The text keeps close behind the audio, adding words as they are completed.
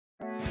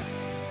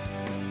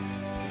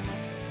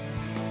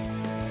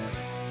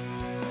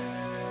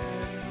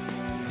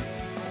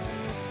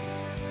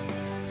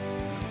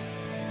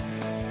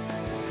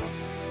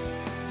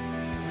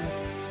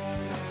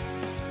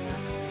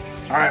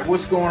Alright,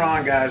 what's going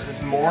on, guys? This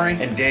is Maury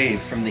and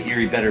Dave from the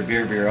Erie Better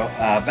Beer Bureau.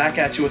 Back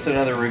at you with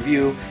another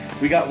review.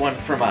 We got one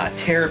from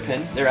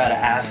Terrapin. They're out of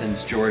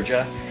Athens,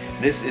 Georgia.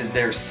 This is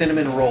their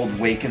cinnamon rolled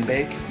wake and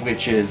bake,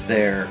 which is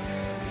their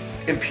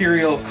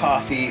imperial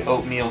coffee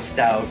oatmeal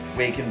stout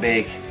wake and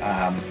bake.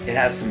 It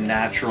has some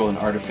natural and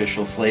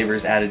artificial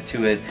flavors added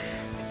to it.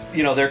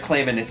 You know, they're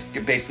claiming it's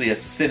basically a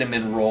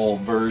cinnamon roll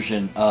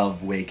version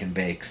of wake and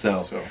bake.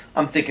 So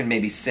I'm thinking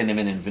maybe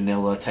cinnamon and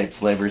vanilla type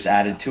flavors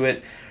added to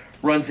it.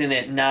 Runs in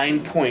at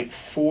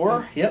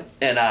 9.4. Yep.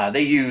 And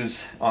they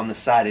use on the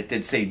side, it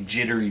did say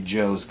Jittery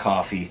Joe's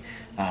coffee.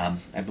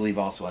 I believe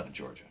also out of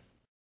Georgia.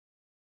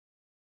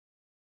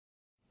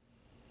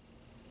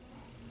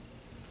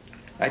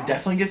 I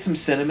definitely get some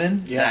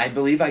cinnamon. Yeah. I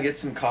believe I get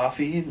some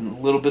coffee and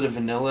a little bit of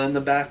vanilla in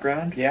the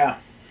background. Yeah.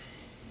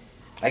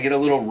 I get a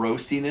little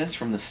roastiness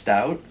from the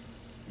stout.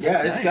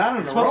 Yeah, it's got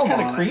an aroma. It smells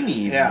kind of creamy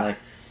even. Yeah. Like,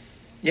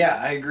 yeah,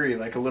 I agree.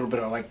 Like a little bit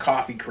of like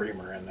coffee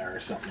creamer in there or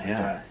something like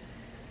that.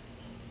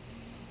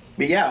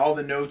 But yeah, all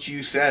the notes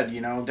you said,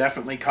 you know,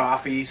 definitely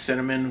coffee,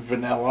 cinnamon,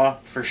 vanilla,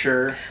 for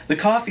sure. The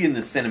coffee and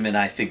the cinnamon,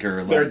 I think,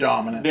 are... They're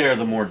dominant. They're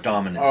the more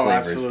dominant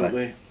flavors.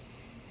 Absolutely.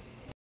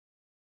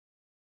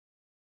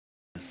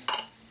 But...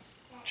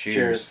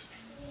 Cheers.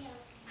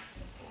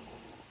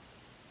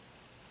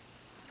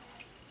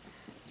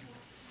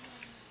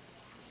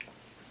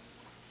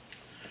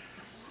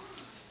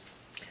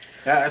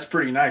 Yeah, that's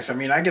pretty nice. I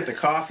mean, I get the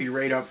coffee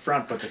right up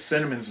front, but the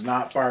cinnamon's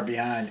not far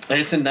behind. And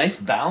it's a nice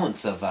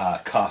balance of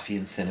coffee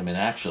and cinnamon,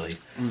 actually.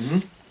 Mm-hmm.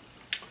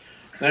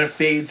 Then it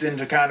fades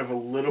into kind of a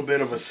little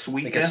bit of a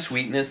sweetness. Like a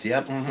sweetness,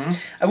 yep. Mm-hmm.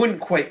 I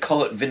wouldn't quite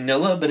call it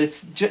vanilla, but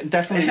it's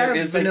definitely... It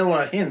has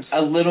vanilla hints.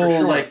 A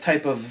little, like,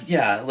 type of,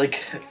 yeah,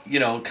 like,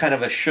 you know, kind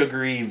of a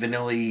sugary,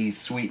 vanilla-y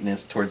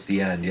sweetness towards the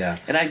end, yeah.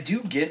 And I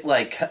do get,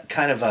 like,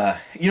 kind of a...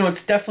 You know,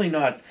 it's definitely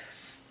not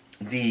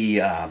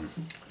the...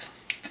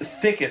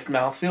 thickest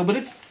mouthfeel, but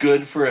it's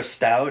good for a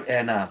stout,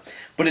 and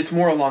but it's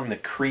more along the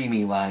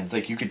creamy lines.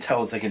 Like, you could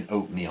tell it's like an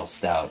oatmeal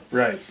stout.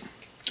 Right.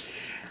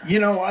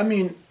 You know, I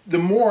mean, the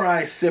more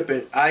I sip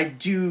it, I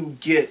do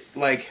get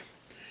like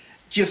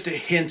just a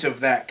hint of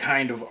that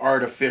kind of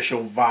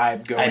artificial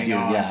vibe going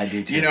on. Yeah, I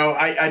do too. You know,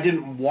 I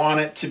didn't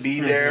want it to be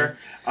there.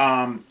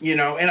 You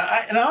know,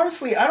 and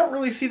honestly, I don't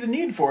really see the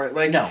need for it.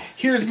 Like, no,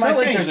 here's it's my not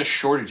thing. like there's a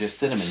shortage of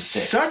cinnamon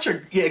sticks.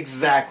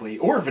 Exactly,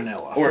 or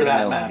vanilla, or for vanilla,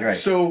 that matter. Right.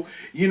 So,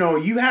 you know,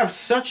 you have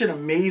such an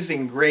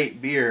amazing,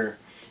 great beer.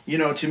 You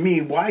know, to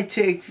me, why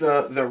take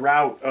the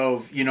route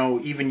of, you know,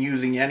 even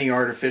using any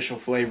artificial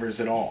flavors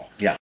at all?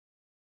 Yeah.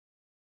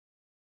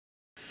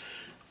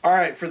 All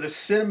right, for the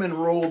cinnamon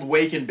rolled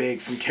wake and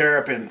bake from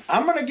Terrapin,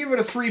 I'm going to give it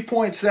a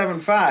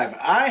 3.75.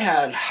 I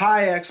had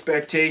high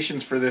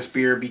expectations for this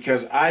beer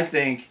because I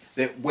think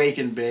that wake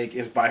and bake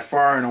is by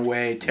far and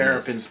away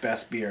Terrapin's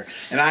best beer.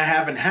 And I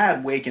haven't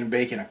had wake and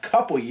bake in a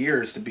couple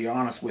years, to be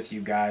honest with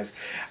you guys.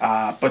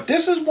 But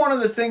this is one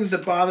of the things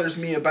that bothers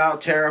me about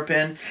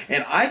Terrapin,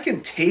 and I can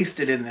taste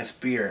it in this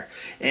beer.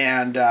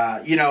 And,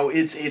 you know,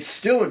 it's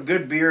still a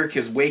good beer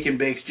because wake and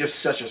bake's just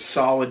such a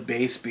solid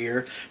base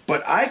beer.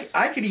 But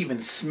I could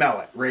even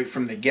smell it right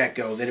from the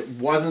get-go, that it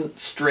wasn't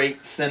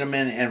straight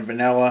cinnamon and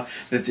vanilla,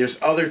 that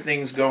there's other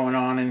things going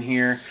on in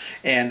here.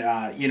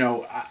 And, you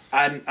know,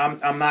 I'm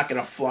not going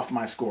to fluff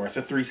my score. It's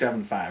a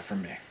 3.75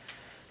 from me.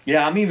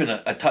 Yeah, I'm even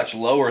a touch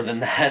lower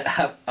than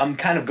that. I'm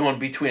kind of going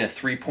between a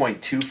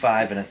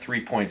 3.25 and a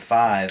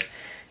 3.5.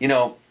 You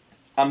know,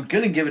 I'm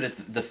going to give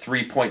it the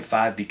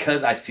 3.5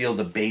 because I feel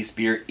the base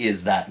beer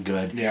is that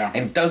good. Yeah.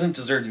 And doesn't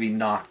deserve to be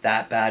knocked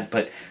that bad.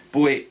 But,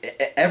 boy,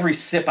 every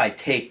sip I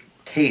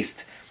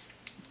taste,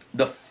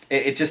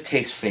 it just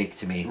tastes fake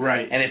to me.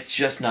 Right. And it's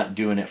just not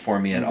doing it for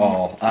me at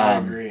all. I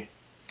agree.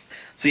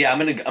 So yeah, I'm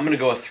gonna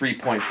go a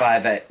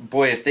 3.5.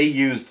 Boy, if they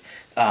used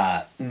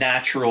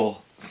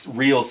natural,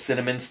 real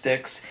cinnamon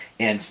sticks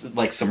and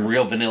like some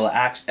real vanilla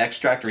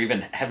extract, or even,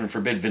 heaven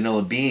forbid,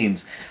 vanilla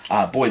beans,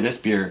 boy, this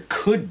beer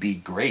could be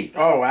great.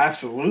 Oh,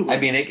 absolutely. I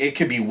mean, it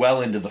could be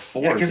well into the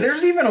 4s. Yeah, because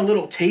there's even a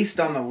little taste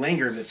on the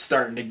linger that's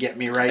starting to get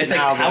me right it's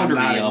now. It's like powdery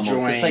that I'm not almost.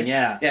 enjoying. It's like,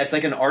 yeah, it's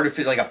like an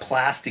artificial, like a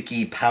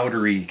plasticky,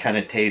 powdery kind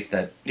of taste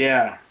that.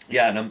 Yeah.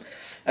 Yeah, and I'm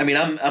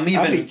even...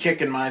 I'll be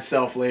kicking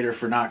myself later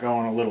for not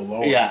going a little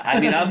lower. Yeah, I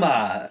mean, I'm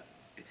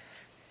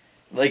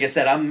like I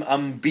said,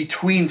 I'm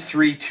between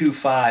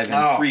 3.25 and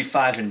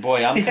 3.5, and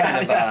boy, I'm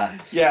kind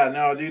of yeah,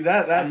 no, dude,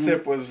 that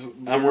sip was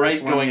I'm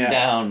right going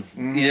down.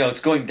 You know, it's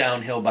going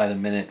downhill by the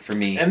minute for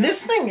me. And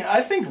this thing, I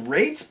think,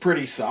 rates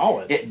pretty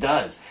solid. It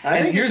does.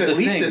 I think it's at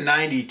least a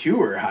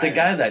 92 or higher. The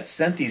guy that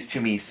sent these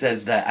to me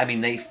says that, I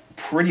mean, they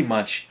pretty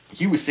much,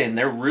 he was saying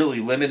they're really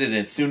limited, and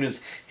as soon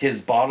as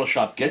his bottle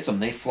shop gets them,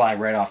 they fly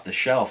right off the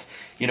shelf.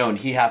 You know, and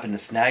he happened to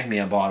snag me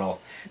a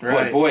bottle.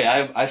 Right. Boy,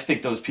 I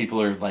think those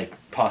people are like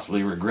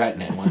possibly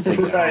regretting it once they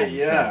get home.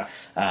 Yeah.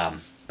 So,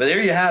 but there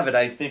you have it.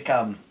 I think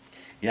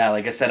yeah,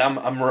 like I said,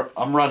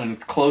 I'm running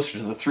closer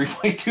to the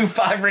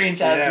 3.25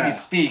 range as we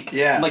speak.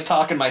 Yeah. I'm like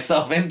talking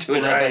myself into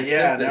it as I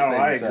sip this thing.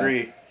 I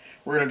agree.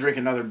 We're gonna drink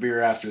another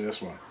beer after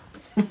this one.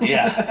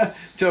 Yeah.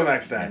 Till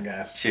next time,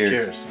 guys. Cheers.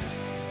 Cheers.